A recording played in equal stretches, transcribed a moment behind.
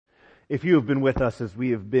If you have been with us as we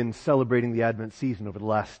have been celebrating the Advent season over the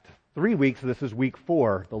last 3 weeks, this is week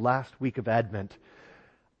 4, the last week of Advent.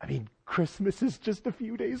 I mean, Christmas is just a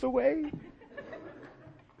few days away.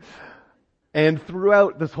 And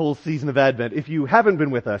throughout this whole season of Advent, if you haven't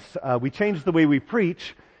been with us, we changed the way we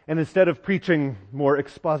preach, and instead of preaching more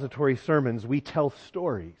expository sermons, we tell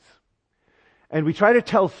stories. And we try to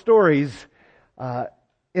tell stories in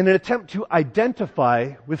an attempt to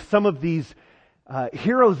identify with some of these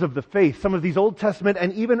heroes of the faith, some of these Old Testament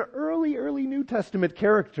and even early New Testament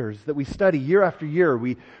characters that we study year after year.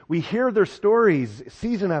 We hear their stories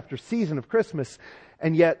season after season of Christmas,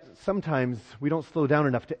 and yet sometimes we don't slow down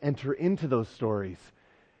enough to enter into those stories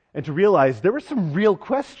and to realize there were some real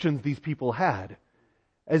questions these people had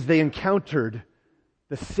as they encountered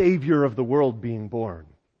the Savior of the world being born.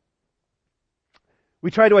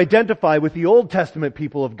 We try to identify with the Old Testament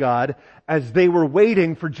people of God as they were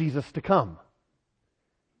waiting for Jesus to come.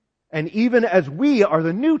 And even as we are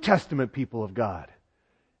the New Testament people of God,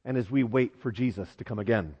 and as we wait for Jesus to come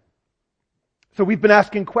again. So we've been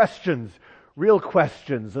asking questions, real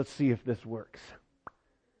questions. Let's see if this works.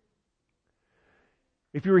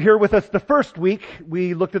 If you were here with us the first week,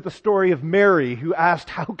 we looked at the story of Mary, who asked,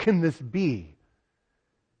 "How can this be?"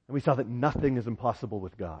 And we saw that nothing is impossible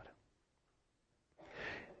with God.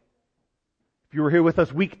 If you were here with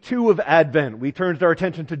us week 2 of Advent, we turned our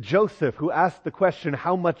attention to Joseph, who asked the question,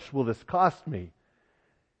 "How much will this cost me?"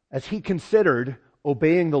 as he considered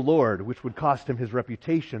obeying the Lord, which would cost him his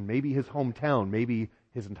reputation, maybe his hometown, maybe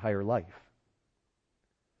his entire life.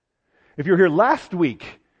 If you were here last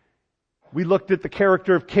week, we looked at the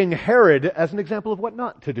character of King Herod as an example of what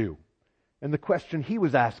not to do. And the question he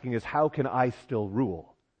was asking is, how can I still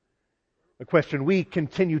rule? A question we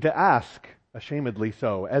continue to ask, ashamedly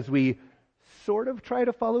so, as we sort of try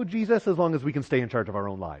to follow Jesus as long as we can stay in charge of our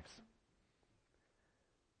own lives.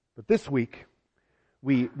 But this week,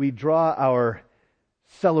 we draw our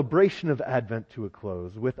celebration of Advent to a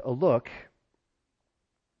close with a look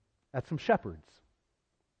at some shepherds.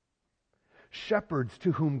 Shepherds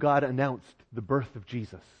to whom God announced the birth of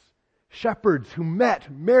Jesus. Shepherds who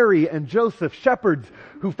met Mary and Joseph. Shepherds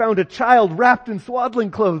who found a child wrapped in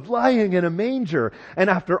swaddling clothes lying in a manger.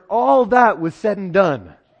 And after all that was said and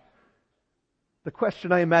done, the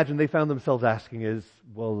question I imagine they found themselves asking is,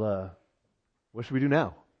 well, what should we do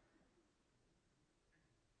now?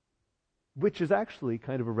 Which is actually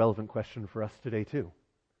kind of a relevant question for us today too.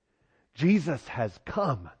 Jesus has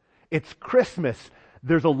come. It's Christmas.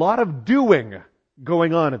 There's a lot of doing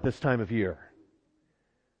going on at this time of year.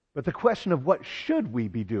 But the question of what should we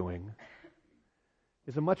be doing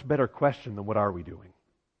is a much better question than what are we doing.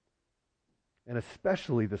 And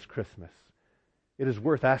especially this Christmas, it is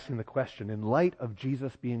worth asking the question, in light of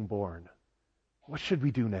Jesus being born, what should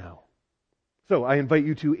we do now? So I invite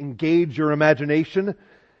you to engage your imagination.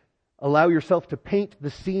 Allow yourself to paint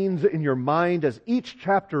the scenes in your mind as each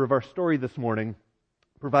chapter of our story this morning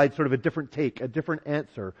provides sort of a different take, a different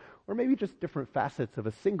answer, or maybe just different facets of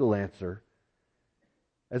a single answer,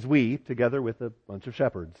 as we, together with a bunch of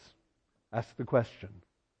shepherds, ask the question,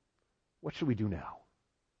 what should we do now?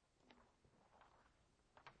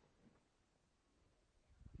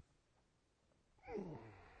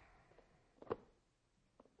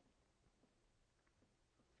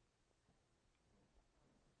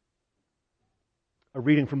 A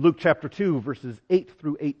reading from Luke chapter 2, verses 8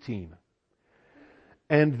 through 18.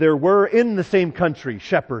 And there were in the same country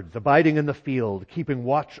shepherds abiding in the field, keeping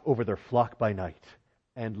watch over their flock by night.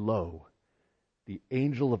 And lo, the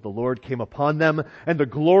angel of the Lord came upon them, and the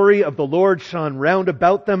glory of the Lord shone round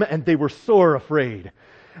about them, and they were sore afraid.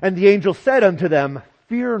 And the angel said unto them,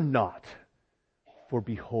 "Fear not, for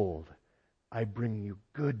behold, I bring you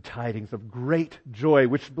good tidings of great joy,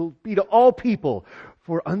 which will be to all people.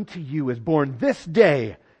 For unto you is born this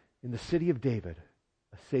day in the city of David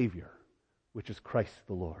a Savior, which is Christ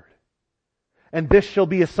the Lord. And this shall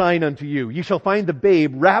be a sign unto you. Ye shall find the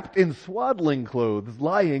babe wrapped in swaddling clothes,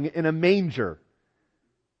 lying in a manger."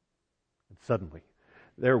 And suddenly,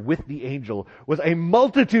 there with the angel was a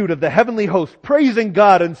multitude of the heavenly host, praising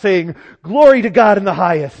God and saying, "Glory to God in the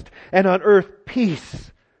highest, and on earth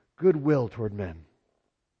peace, goodwill toward men."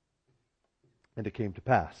 And it came to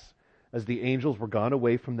pass, as the angels were gone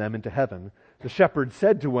away from them into heaven, the shepherds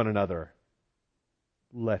said to one another,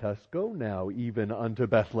 "Let us go now even unto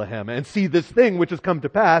Bethlehem, and see this thing which has come to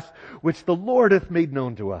pass, which the Lord hath made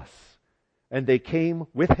known to us." And they came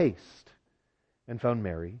with haste, and found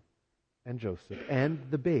Mary and Joseph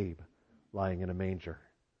and the babe lying in a manger.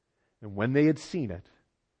 And when they had seen it,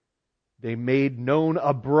 They made known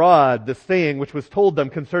abroad the saying which was told them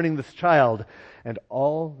concerning this child, and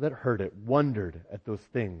all that heard it wondered at those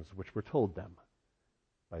things which were told them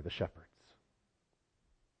by the shepherds.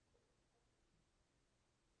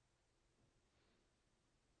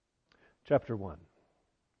 Chapter 1.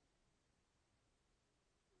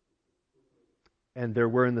 And there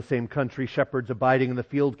were in the same country shepherds abiding in the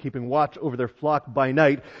field, keeping watch over their flock by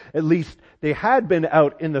night. At least they had been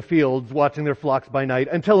out in the fields watching their flocks by night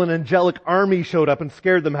until an angelic army showed up and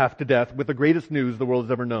scared them half to death with the greatest news the world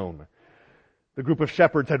has ever known. The group of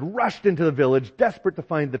shepherds had rushed into the village, desperate to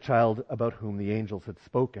find the child about whom the angels had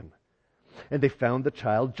spoken. And they found the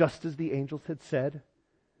child just as the angels had said.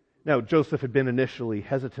 Now, Joseph had been initially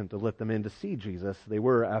hesitant to let them in to see Jesus. They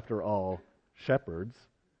were, after all, shepherds.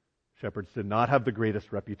 Shepherds did not have the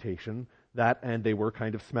greatest reputation. That, and they were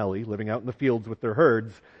kind of smelly, living out in the fields with their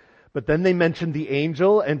herds. But then they mentioned the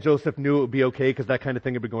angel, and Joseph knew it would be okay because that kind of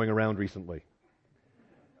thing had been going around recently.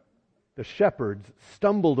 The shepherds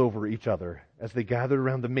stumbled over each other as they gathered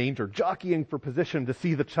around the manger, jockeying for position to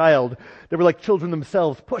see the child. They were like children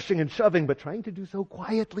themselves, pushing and shoving, but trying to do so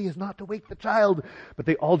quietly as not to wake the child. But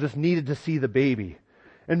they all just needed to see the baby.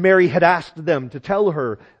 And Mary had asked them to tell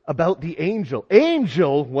her about the angel.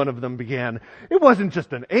 Angel, one of them began. It wasn't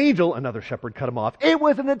just an angel, another shepherd cut him off. It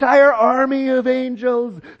was an entire army of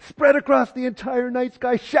angels spread across the entire night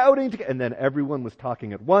sky, shouting. And then everyone was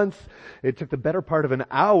talking at once. It took the better part of an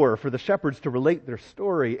hour for the shepherds to relate their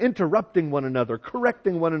story, interrupting one another,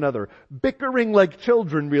 correcting one another, bickering like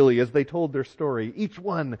children, really, as they told their story, each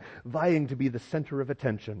one vying to be the center of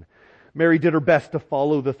attention. Mary did her best to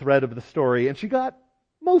follow the thread of the story, and she got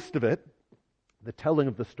most of it. The telling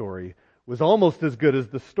of the story was almost as good as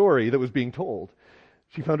the story that was being told.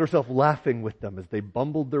 She found herself laughing with them as they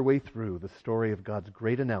bumbled their way through the story of God's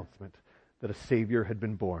great announcement that a Savior had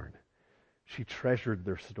been born. She treasured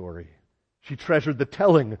their story. She treasured the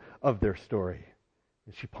telling of their story.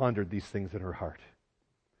 And she pondered these things in her heart.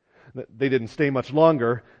 They didn't stay much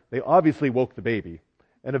longer. They obviously woke the baby.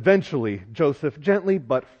 And eventually, Joseph gently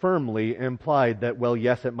but firmly implied that, well,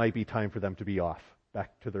 yes, it might be time for them to be off,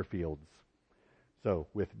 back to their fields. So,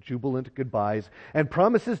 with jubilant goodbyes and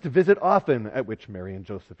promises to visit often, at which Mary and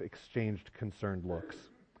Joseph exchanged concerned looks,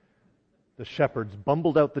 the shepherds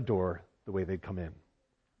bumbled out the door the way they'd come in.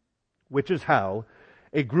 Which is how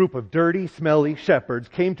a group of dirty, smelly shepherds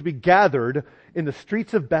came to be gathered in the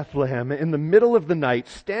streets of Bethlehem in the middle of the night,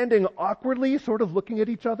 standing awkwardly, sort of looking at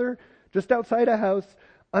each other, just outside a house,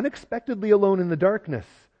 unexpectedly alone in the darkness.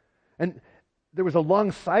 And there was a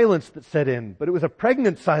long silence that set in, but it was a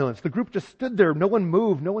pregnant silence. The group just stood there. No one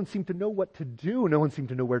moved. No one seemed to know what to do. No one seemed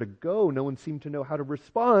to know where to go. No one seemed to know how to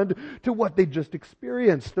respond to what they'd just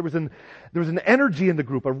experienced. There was an energy in the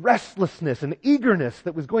group, a restlessness, an eagerness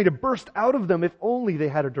that was going to burst out of them if only they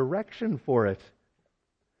had a direction for it.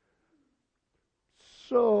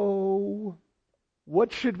 So,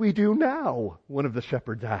 what should we do now? One of the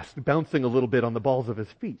shepherds asked, bouncing a little bit on the balls of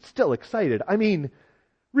his feet, still excited. I mean,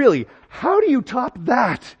 really, how do you top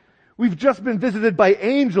that? We've just been visited by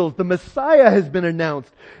angels. The Messiah has been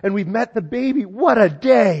announced. And we've met the baby. What a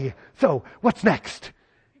day! So, what's next?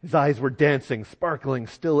 His eyes were dancing, sparkling,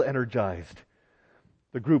 still energized.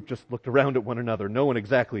 The group just looked around at one another, no one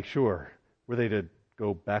exactly sure. Were they to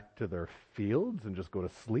go back to their fields and just go to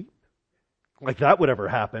sleep? Like that would ever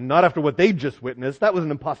happen. Not after what they'd just witnessed. That was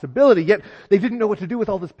an impossibility. Yet they didn't know what to do with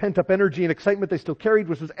all this pent-up energy and excitement they still carried,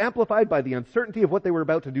 which was amplified by the uncertainty of what they were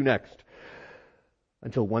about to do next.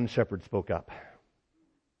 Until one shepherd spoke up.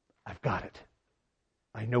 I've got it.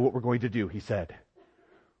 I know what we're going to do, he said.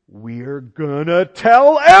 We're gonna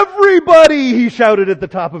tell everybody, he shouted at the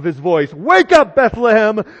top of his voice. Wake up,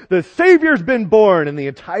 Bethlehem! The Savior's been born! And the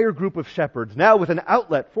entire group of shepherds, now with an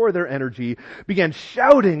outlet for their energy, began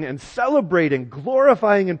shouting and celebrating,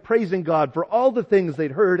 glorifying and praising God for all the things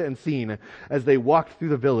they'd heard and seen as they walked through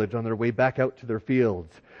the village on their way back out to their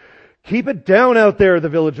fields. Keep it down out there, the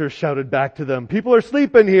villagers shouted back to them. People are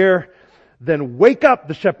sleeping here. Then wake up,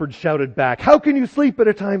 the shepherds shouted back. How can you sleep at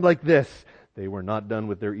a time like this? They were not done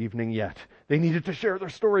with their evening yet. They needed to share their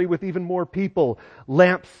story with even more people.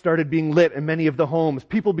 Lamps started being lit in many of the homes.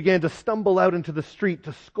 People began to stumble out into the street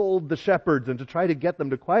to scold the shepherds and to try to get them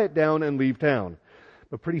to quiet down and leave town.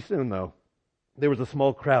 But pretty soon, though, there was a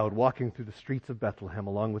small crowd walking through the streets of Bethlehem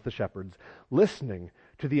along with the shepherds, listening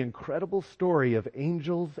to the incredible story of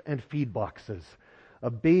angels and feed boxes,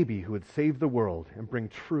 a baby who would save the world and bring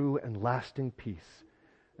true and lasting peace.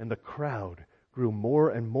 And the crowd grew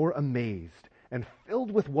more and more amazed and filled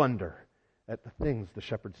with wonder at the things the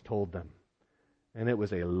shepherds told them. And it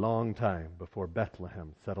was a long time before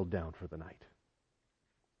Bethlehem settled down for the night.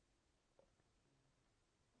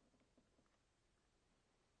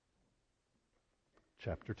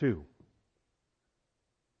 chapter 2.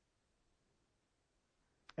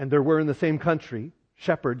 And there were in the same country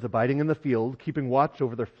shepherds abiding in the field, keeping watch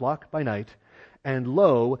over their flock by night, and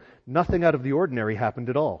lo, nothing out of the ordinary happened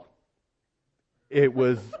at all. It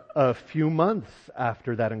was a few months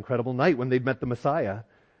after that incredible night when they'd met the Messiah,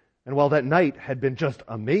 and while that night had been just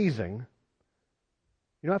amazing,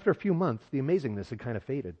 after a few months, the amazingness had kind of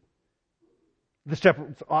faded. The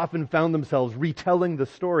shepherds often found themselves retelling the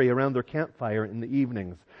story around their campfire in the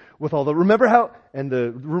evenings with all the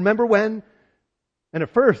remember when. And at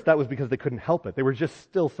first, that was because they couldn't help it. They were just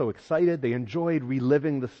still so excited. They enjoyed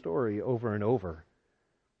reliving the story over and over.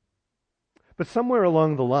 But somewhere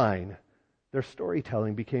along the line, their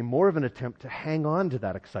storytelling became more of an attempt to hang on to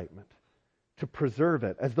that excitement, to preserve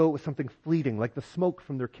it, as though it was something fleeting, like the smoke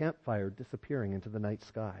from their campfire disappearing into the night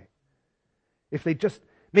sky. If they just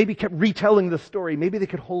maybe kept retelling the story, maybe they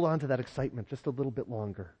could hold on to that excitement just a little bit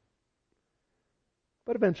longer.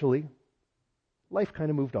 But eventually, life kind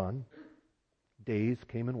of moved on. Days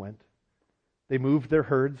came and went. They moved their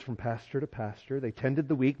herds from pasture to pasture. They tended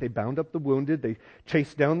the weak. They bound up the wounded. They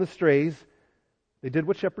chased down the strays. They did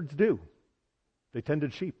what shepherds do. They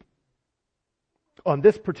tended sheep. On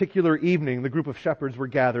this particular evening, the group of shepherds were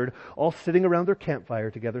gathered, all sitting around their campfire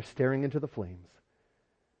together, staring into the flames.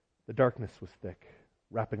 The darkness was thick,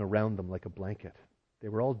 wrapping around them like a blanket. They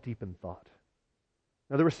were all deep in thought.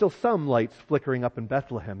 Now, there were still some lights flickering up in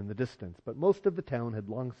Bethlehem in the distance, but most of the town had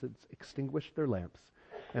long since extinguished their lamps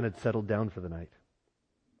and had settled down for the night.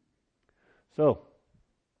 So,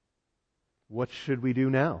 what should we do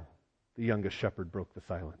now? The youngest shepherd broke the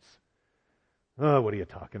silence. Oh, what are you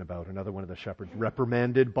talking about? Another one of the shepherds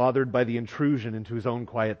reprimanded, bothered by the intrusion into his own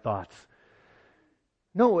quiet thoughts.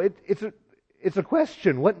 No, it's a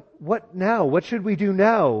question. What now? What should we do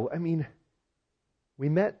now? I mean, we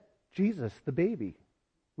met Jesus, the baby.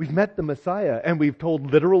 We've met the Messiah, and we've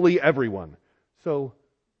told literally everyone. So,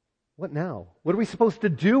 what now? What are we supposed to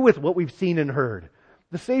do with what we've seen and heard?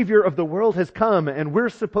 The Savior of the world has come, and we're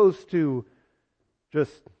supposed to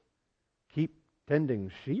just keep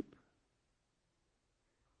tending sheep?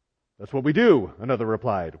 That's what we do, another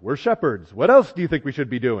replied. We're shepherds. What else do you think we should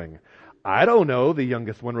be doing? I don't know, the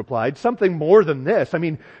youngest one replied. Something more than this. I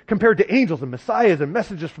mean, compared to angels and messiahs and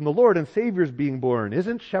messages from the Lord and saviors being born,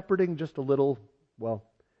 isn't shepherding just a little,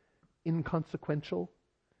 inconsequential?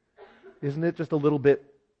 Isn't it just a little bit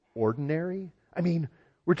ordinary? I mean,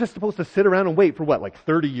 we're just supposed to sit around and wait for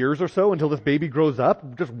 30 years or so until this baby grows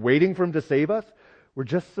up, just waiting for him to save us? We're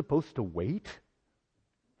just supposed to wait?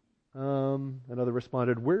 Another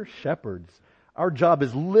responded, we're shepherds. Our job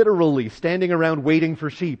is literally standing around waiting for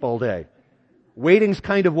sheep all day. Waiting's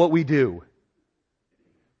kind of what we do.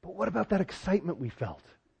 But what about that excitement we felt?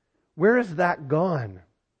 Where is that gone?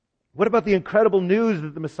 What about the incredible news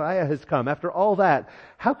that the Messiah has come? After all that,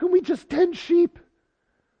 how can we just tend sheep?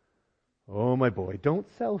 Oh my boy, don't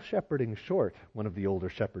sell shepherding short, one of the older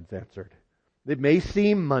shepherds answered. It may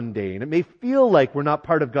seem mundane. It may feel like we're not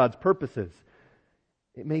part of God's purposes.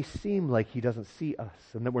 It may seem like He doesn't see us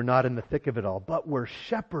and that we're not in the thick of it all, but we're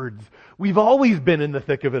shepherds. We've always been in the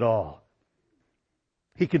thick of it all.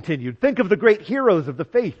 He continued, think of the great heroes of the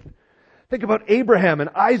faith. Think about Abraham and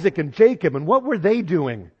Isaac and Jacob, and what were they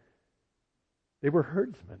doing? They were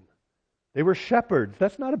herdsmen. They were shepherds.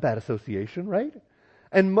 That's not a bad association, right?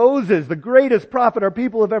 And Moses, the greatest prophet our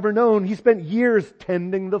people have ever known, he spent years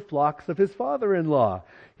tending the flocks of his father-in-law.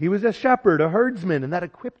 He was a shepherd, a herdsman, and that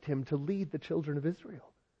equipped him to lead the children of Israel.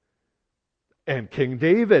 And King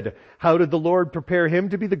David, how did the Lord prepare him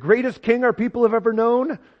to be the greatest king our people have ever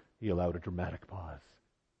known? He allowed a dramatic pause.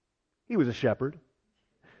 He was a shepherd.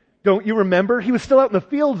 Don't you remember? He was still out in the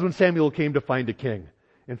fields when Samuel came to find a king.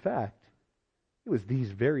 In fact, it was these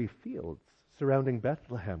very fields surrounding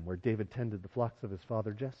Bethlehem where David tended the flocks of his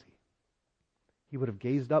father Jesse. He would have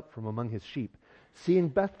gazed up from among his sheep, seeing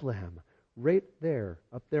Bethlehem right there,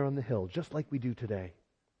 up there on the hill, just like we do today.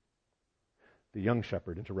 The young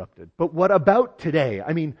shepherd interrupted. But what about today?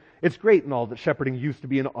 I mean, it's great and all that shepherding used to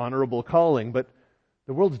be an honorable calling, but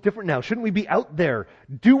the world's different now. Shouldn't we be out there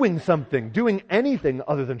doing something, doing anything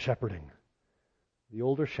other than shepherding? The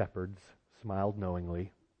older shepherds smiled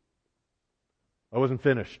knowingly. I wasn't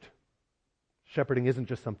finished. Shepherding isn't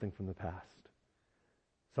just something from the past.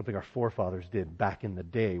 Something our forefathers did back in the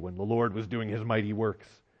day when the Lord was doing His mighty works.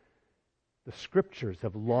 The Scriptures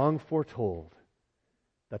have long foretold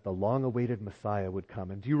that the long-awaited Messiah would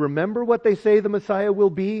come. And do you remember what they say the Messiah will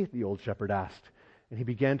be? The old shepherd asked. And he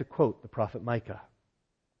began to quote the prophet Micah.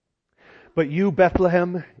 But you,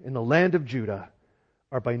 Bethlehem, in the land of Judah,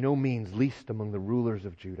 are by no means least among the rulers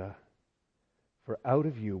of Judah. For out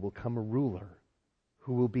of you will come a ruler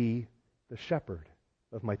who will be the shepherd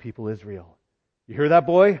of my people Israel. You hear that,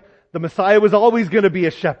 boy? The Messiah was always going to be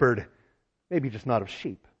a shepherd. Maybe just not of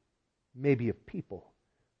sheep. Maybe of people.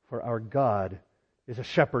 For our God is a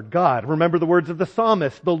shepherd God. Remember the words of the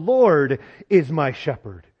psalmist. The Lord is my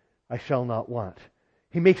shepherd. I shall not want.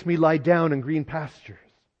 He makes me lie down in green pastures.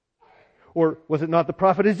 Or was it not the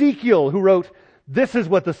prophet Ezekiel who wrote, this is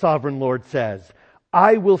what the sovereign Lord says.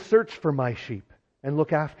 I will search for my sheep and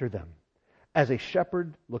look after them. As a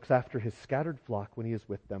shepherd looks after his scattered flock when he is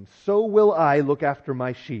with them, so will I look after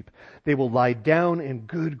my sheep. They will lie down in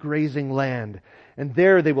good grazing land, and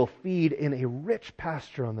there they will feed in a rich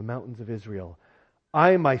pasture on the mountains of Israel.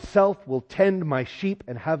 I myself will tend my sheep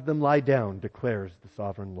and have them lie down, declares the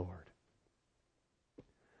sovereign Lord.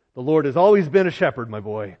 The Lord has always been a shepherd, my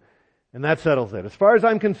boy, and that settles it. As far as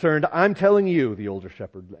I'm concerned, I'm telling you, the older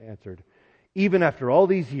shepherd answered, even after all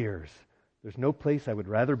these years, there's no place I would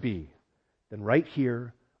rather be than right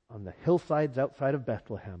here on the hillsides outside of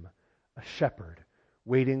Bethlehem, a shepherd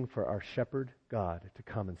waiting for our shepherd God to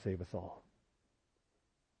come and save us all.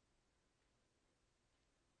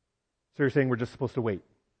 So you're saying we're just supposed to wait?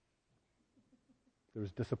 There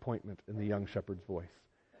was disappointment in the young shepherd's voice.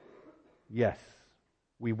 Yes,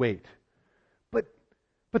 we wait.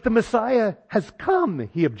 But the Messiah has come,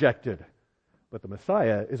 he objected. But the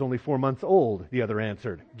Messiah is only 4 months old, the other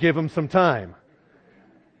answered. Give him some time.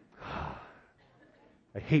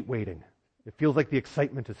 I hate waiting. It feels like the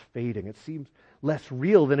excitement is fading. It seems less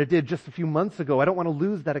real than it did just a few months ago. I don't want to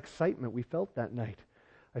lose that excitement we felt that night.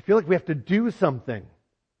 I feel like we have to do something.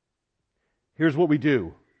 Here's what we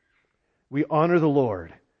do. We honor the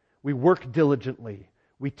Lord. We work diligently.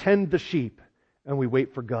 We tend the sheep, and we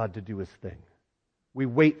wait for God to do His thing. We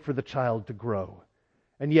wait for the child to grow.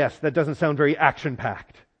 And yes, that doesn't sound very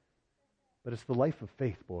action-packed, but it's the life of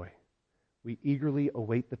faith, boy. We eagerly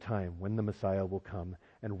await the time when the Messiah will come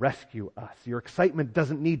and rescue us. Your excitement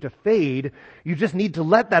doesn't need to fade. You just need to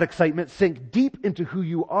let that excitement sink deep into who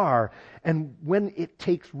you are. And when it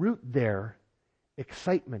takes root there,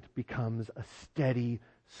 excitement becomes a steady,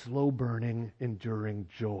 slow-burning, enduring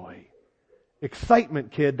joy.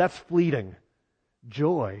 Excitement, kid, that's fleeting.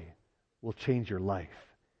 Joy will change your life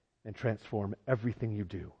and transform everything you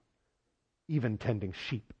do, even tending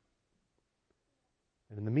sheep.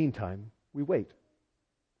 And in the meantime, we wait.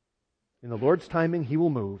 In the Lord's timing, He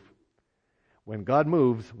will move. When God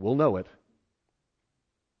moves, we'll know it.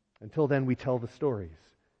 Until then, we tell the stories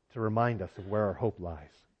to remind us of where our hope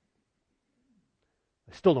lies.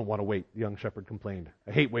 I still don't want to wait, the young shepherd complained.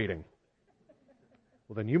 I hate waiting.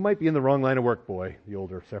 Well, then you might be in the wrong line of work, boy, the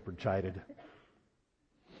older shepherd chided.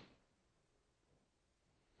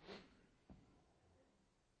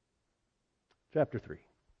 Chapter 3.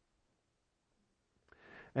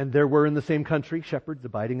 And there were in the same country shepherds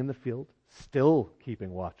abiding in the field, still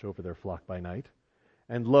keeping watch over their flock by night.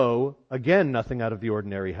 And lo, again nothing out of the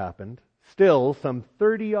ordinary happened. Still, some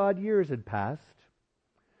 30-odd years had passed.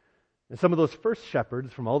 And some of those first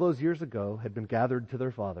shepherds from all those years ago had been gathered to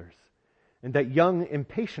their fathers. And that young,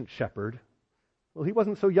 impatient shepherd, well, he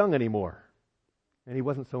wasn't so young anymore. And he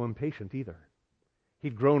wasn't so impatient either.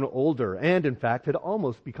 He'd grown older and, in fact, had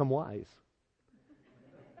almost become wise.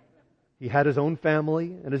 He had his own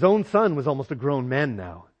family, and his own son was almost a grown man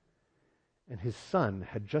now. And his son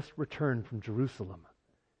had just returned from Jerusalem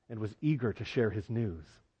and was eager to share his news.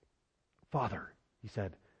 Father, he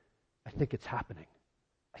said, I think it's happening.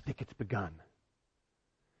 I think it's begun.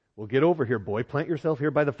 Well, get over here, boy. Plant yourself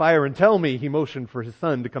here by the fire and tell me. He motioned for his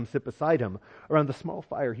son to come sit beside him around the small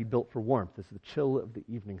fire he built for warmth as the chill of the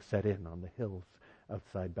evening set in on the hills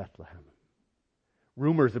outside Bethlehem.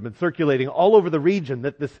 Rumors have been circulating all over the region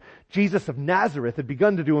that this Jesus of Nazareth had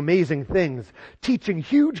begun to do amazing things, teaching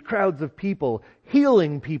huge crowds of people,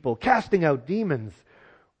 healing people, casting out demons.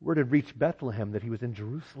 Word had reached Bethlehem that he was in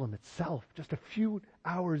Jerusalem itself, just a few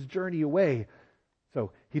hours' journey away.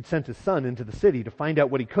 So he'd sent his son into the city to find out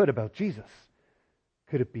what he could about Jesus.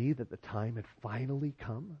 Could it be that the time had finally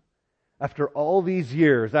come? After all these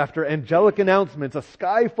years, after angelic announcements, a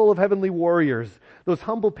sky full of heavenly warriors, those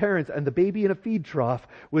humble parents, and the baby in a feed trough,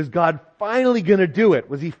 was God finally going to do it?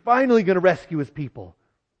 Was He finally going to rescue His people?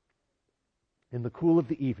 In the cool of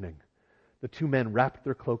the evening, the two men wrapped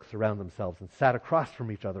their cloaks around themselves and sat across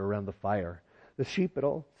from each other around the fire. The sheep had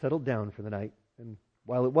all settled down for the night, and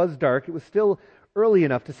while it was dark, it was still early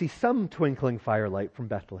enough to see some twinkling firelight from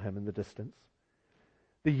Bethlehem in the distance.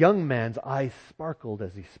 The young man's eyes sparkled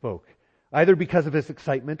as he spoke, either because of his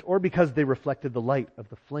excitement or because they reflected the light of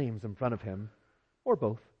the flames in front of him, or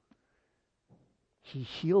both. He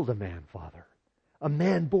healed a man, Father. A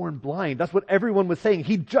man born blind. That's what everyone was saying.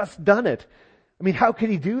 He'd just done it. I mean, how could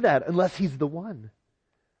he do that unless he's the one?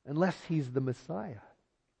 Unless he's the Messiah?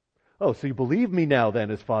 Oh, so you believe me now then,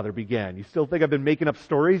 his father began. You still think I've been making up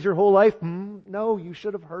stories your whole life? No, you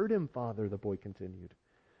should have heard him, father, the boy continued.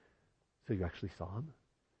 So you actually saw him?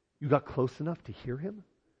 You got close enough to hear him?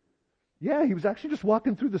 Yeah, he was actually just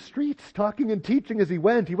walking through the streets, talking and teaching as he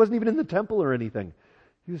went. He wasn't even in the temple or anything.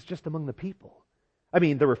 He was just among the people. I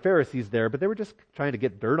mean, there were Pharisees there, but they were just trying to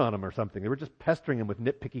get dirt on him or something. They were just pestering him with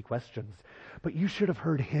nitpicky questions. But you should have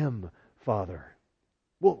heard him, Father.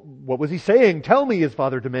 Well, what was he saying? Tell me, his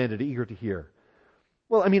father demanded, eager to hear.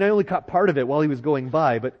 Well, I mean, I only caught part of it while he was going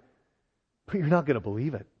by, but you're not going to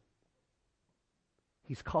believe it.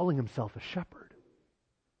 He's calling himself a shepherd.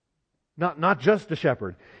 Not just a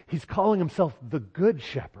shepherd. He's calling himself the good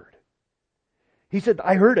shepherd. He said,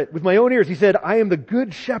 I heard it with my own ears. He said, I am the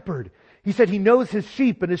good shepherd. He said he knows his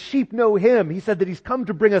sheep and his sheep know him. He said that he's come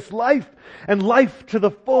to bring us life and life to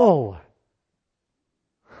the full.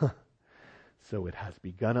 So it has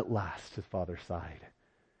begun at last, his father sighed.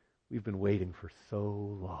 We've been waiting for so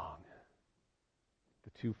long.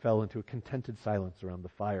 The two fell into a contented silence around the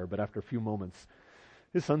fire, but after a few moments,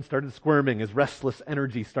 his son started squirming, his restless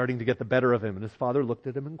energy starting to get the better of him, and his father looked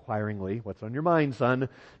at him inquiringly. What's on your mind, son?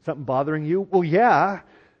 Something bothering you? Well, yeah.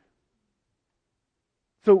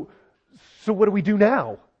 So what do we do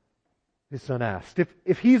now? His son asked.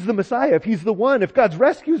 If he's the Messiah, if he's the one, if God's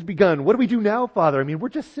rescue's begun, what do we do now, Father? I mean, we're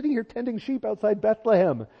just sitting here tending sheep outside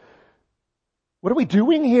Bethlehem. What are we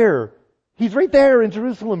doing here? He's right there in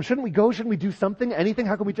Jerusalem. Shouldn't we go? Shouldn't we do something? Anything?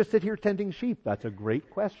 How can we just sit here tending sheep? That's a great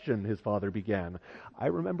question, his father began. I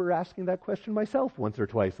remember asking that question myself once or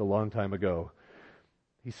twice a long time ago.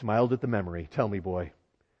 He smiled at the memory. Tell me, boy,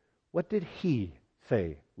 what did he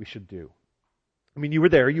say we should do? I mean, you were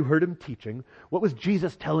there, you heard him teaching. What was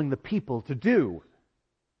Jesus telling the people to do?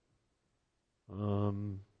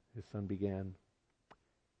 His son began.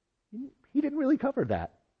 He didn't really cover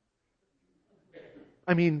that.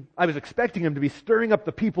 I mean, I was expecting him to be stirring up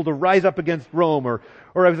the people to rise up against Rome, or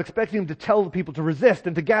I was expecting him to tell the people to resist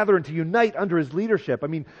and to gather and to unite under his leadership. I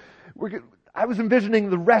mean, I was envisioning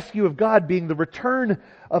the rescue of God being the return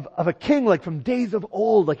of a king like from days of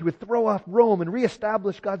old, like he would throw off Rome and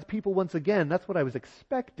reestablish God's people once again. That's what I was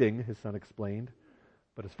expecting, his son explained.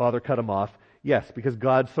 But his father cut him off. Yes, because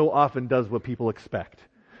God so often does what people expect.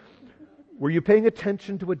 Were you paying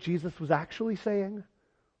attention to what Jesus was actually saying?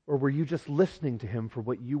 Or were you just listening to him for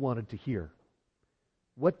what you wanted to hear?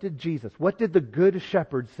 What did the Good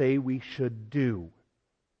Shepherd say we should do?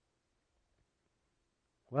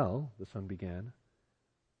 Well, the son began.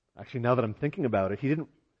 Actually, now that I'm thinking about it, he didn't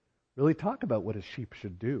really talk about what his sheep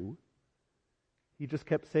should do. He just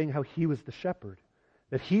kept saying how he was the shepherd,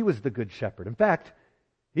 that he was the good shepherd. In fact,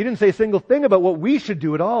 he didn't say a single thing about what we should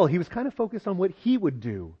do at all. He was kind of focused on what he would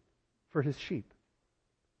do for his sheep.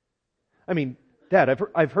 I mean, Dad,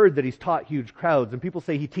 I've heard that he's taught huge crowds, and people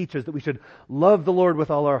say he teaches that we should love the Lord with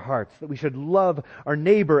all our hearts, that we should love our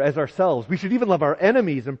neighbor as ourselves. We should even love our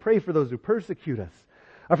enemies and pray for those who persecute us.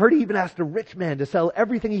 I've heard he even asked a rich man to sell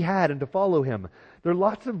everything he had and to follow him. There are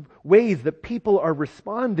lots of ways that people are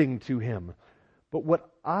responding to him. But what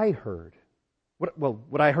I heard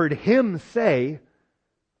him say,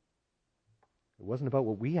 it wasn't about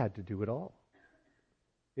what we had to do at all.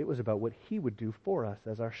 It was about what he would do for us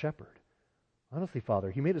as our shepherd. Honestly, Father,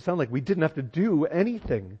 he made it sound like we didn't have to do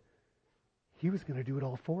anything. He was going to do it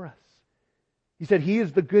all for us. He said he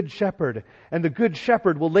is the good shepherd, and the good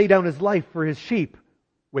shepherd will lay down his life for his sheep.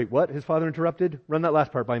 Wait, what? His father interrupted. Run that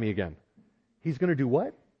last part by me again. He's going to do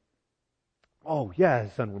what? Oh, yeah,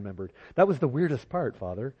 his son remembered. That was the weirdest part,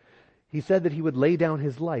 Father. He said that he would lay down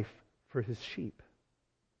his life for his sheep.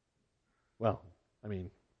 Well, I mean,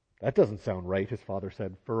 that doesn't sound right, his father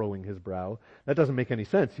said, furrowing his brow. That doesn't make any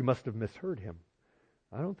sense. You must have misheard him.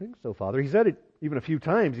 I don't think so, Father. He said it even a few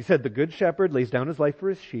times. He said the good shepherd lays down his life for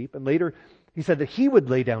his sheep, and later he said that he would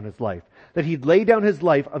lay down his life, that he'd lay down his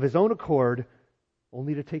life of his own accord,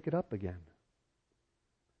 only to take it up again.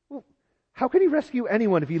 Well, how can he rescue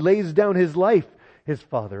anyone if he lays down his life? His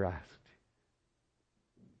father asked.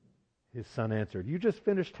 His son answered, you just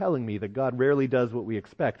finished telling me that God rarely does what we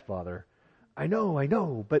expect, Father. I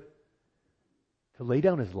know, but to lay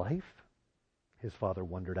down his life? His father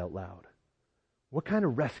wondered out loud. What kind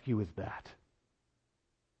of rescue is that?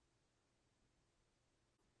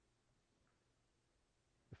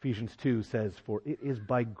 Ephesians 2 says, for it is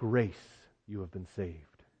by grace you have been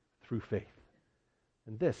saved through faith.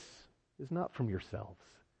 And this is not from yourselves.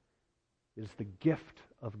 It is the gift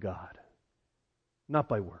of God, not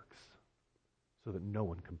by works, so that no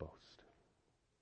one can boast.